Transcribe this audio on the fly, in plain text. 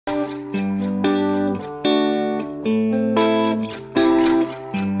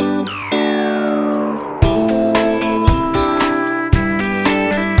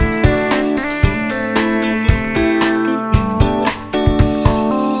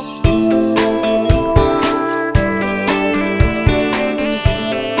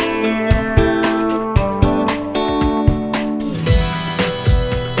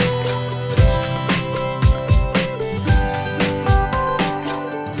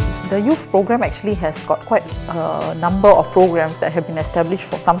The youth program actually has got quite a number of programs that have been established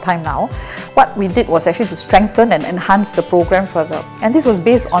for some time now. What we did was actually to strengthen and enhance the program further. And this was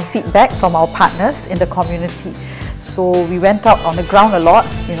based on feedback from our partners in the community. So we went out on the ground a lot,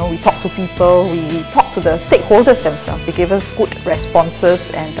 we talked to people, we talked to the stakeholders themselves. They gave us good responses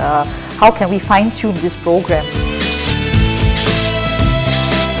and how can we fine-tune these programs.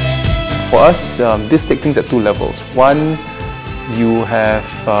 For us, this takes things at two levels. One, you have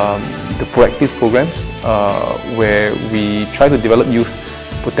the proactive programs where we try to develop youth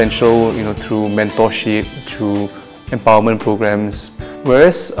potential through mentorship, through empowerment programs.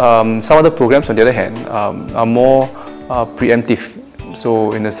 Whereas some other programs, on the other hand, are more preemptive.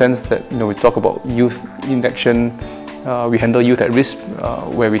 So in the sense that we talk about youth in action, we handle youth at risk,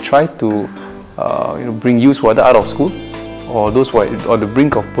 where we try to bring youth who are out of school, or those who are on the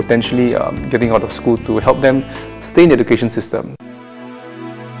brink of potentially getting out of school, to help them stay in the education system.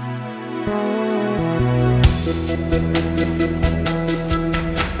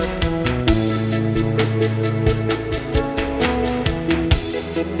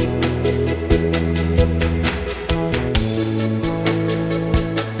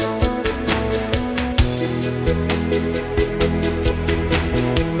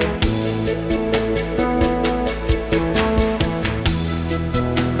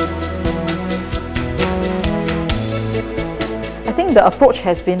 The approach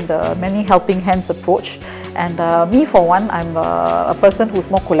has been the many helping hands approach, and me for one, I'm a person who's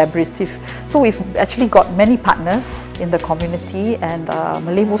more collaborative. So we've actually got many partners in the community and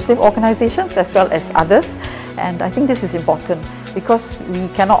Malay Muslim organizations as well as others, and I think this is important because we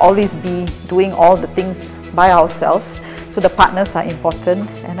cannot always be doing all the things by ourselves. So the partners are important,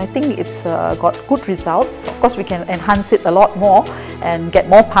 and I think it's got good results. Of course, we can enhance it a lot more and get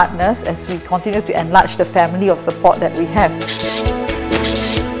more partners as we continue to enlarge the family of support that we have.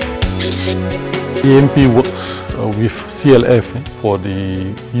 AMP works with CLF for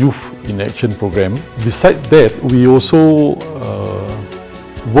the Youth in Action program. Besides that, we also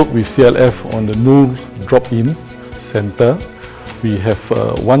work with CLF on the Nur Drop-In Center. We have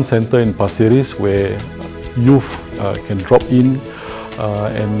one center in Pasir Ris where youth can drop in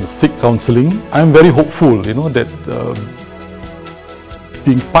and seek counselling. I'm very hopeful, that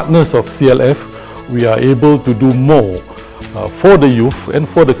being partners of CLF, we are able to do more for the youth and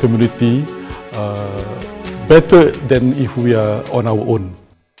for the community, better than if we are on our own.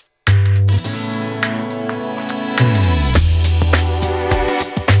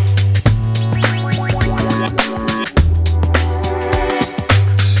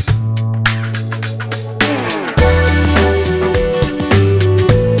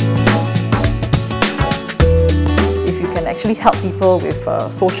 Actually help people with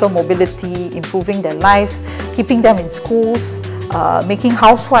social mobility, improving their lives, keeping them in schools, making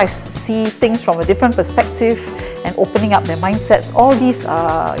housewives see things from a different perspective and opening up their mindsets. All these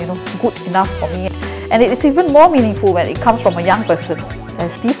are good enough for me, and it's even more meaningful when it comes from a young person,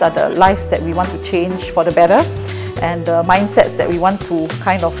 as these are the lives that we want to change for the better and the mindsets that we want to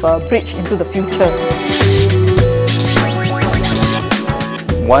kind of bridge into the future.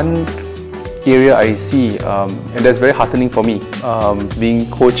 One area I see, and that's very heartening for me, being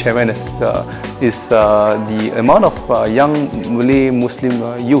co-chairman, is the amount of young Malay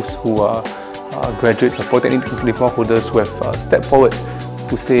Muslim youth who are graduates of polytechnic diploma holders who have stepped forward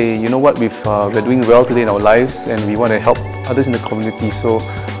to say, what, we're doing well today in our lives and we want to help others in the community. So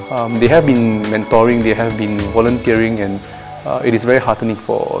they have been mentoring, they have been volunteering, and it is very heartening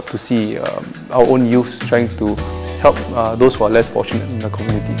to see our own youth trying to help those who are less fortunate in the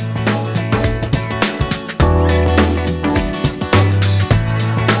community.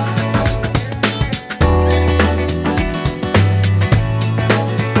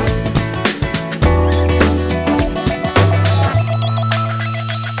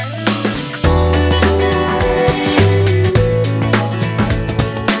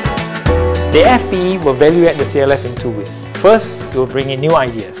 The FPE will value add the CLF in two ways. First, it will bring in new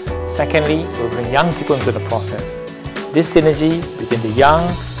ideas. Secondly, it will bring young people into the process. This synergy between the young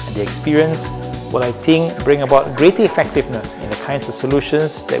and the experienced will, I think, bring about greater effectiveness in the kinds of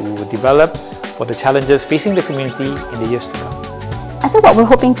solutions that we will develop for the challenges facing the community in the years to come. I think what we're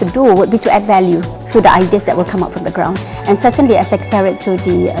hoping to do would be to add value to the ideas that will come up from the ground. And certainly as Secretariat to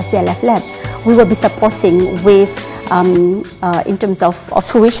the CLF Labs, we will be supporting with in terms of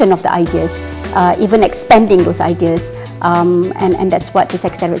fruition of the ideas, even expanding those ideas, and that's what the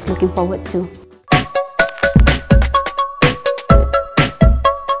Secretariat is looking forward to.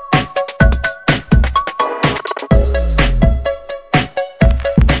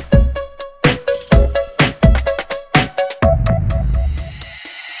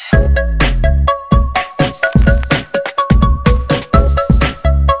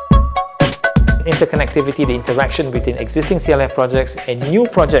 connectivity, the interaction between existing CLF projects and new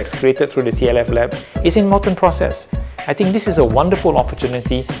projects created through the CLF Lab is in molten process. I think this is a wonderful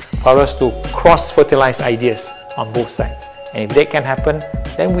opportunity for us to cross-fertilize ideas on both sides. And if that can happen,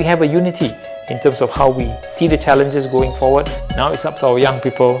 then we have a unity in terms of how we see the challenges going forward. Now it's up to our young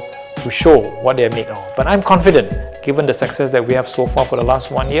people to show what they're made of. But I'm confident, given the success that we have so far for the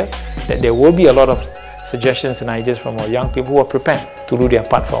last 1 year, that there will be a lot of suggestions and ideas from our young people who are prepared to do their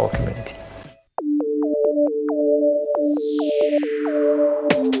part for our community.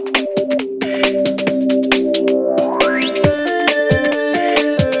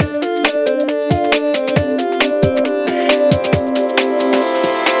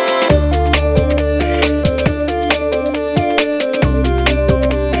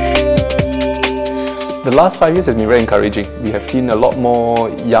 The last 5 years has been very encouraging. We have seen a lot more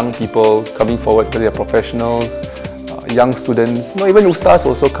young people coming forward, whether they're professionals, young students, even Ustaz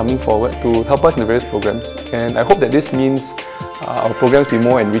also coming forward to help us in the various programs. And I hope that this means our programs will be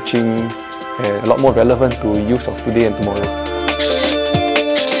more enriching and a lot more relevant to youth of today and tomorrow.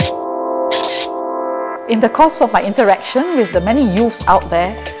 In the course of my interaction with the many youths out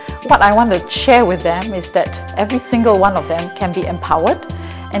there, what I want to share with them is that every single one of them can be empowered,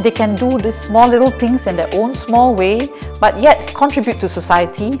 and they can do these small little things in their own small way, but yet contribute to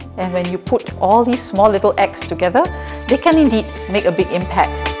society. And when you put all these small little acts together, they can indeed make a big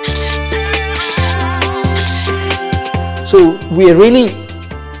impact. So we are really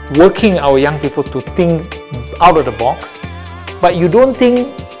working our young people to think out of the box, but you don't think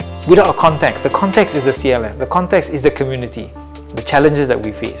without a context. The context is the CLF, the context is the community, the challenges that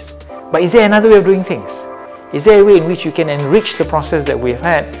we face. But is there another way of doing things? Is there a way in which you can enrich the process that we've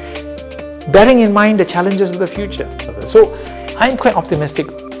had, bearing in mind the challenges of the future? So I'm quite optimistic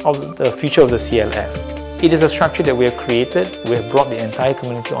of the future of the CLF. It is a structure that we have created, we have brought the entire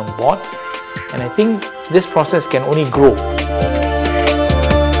community on board, and I think this process can only grow.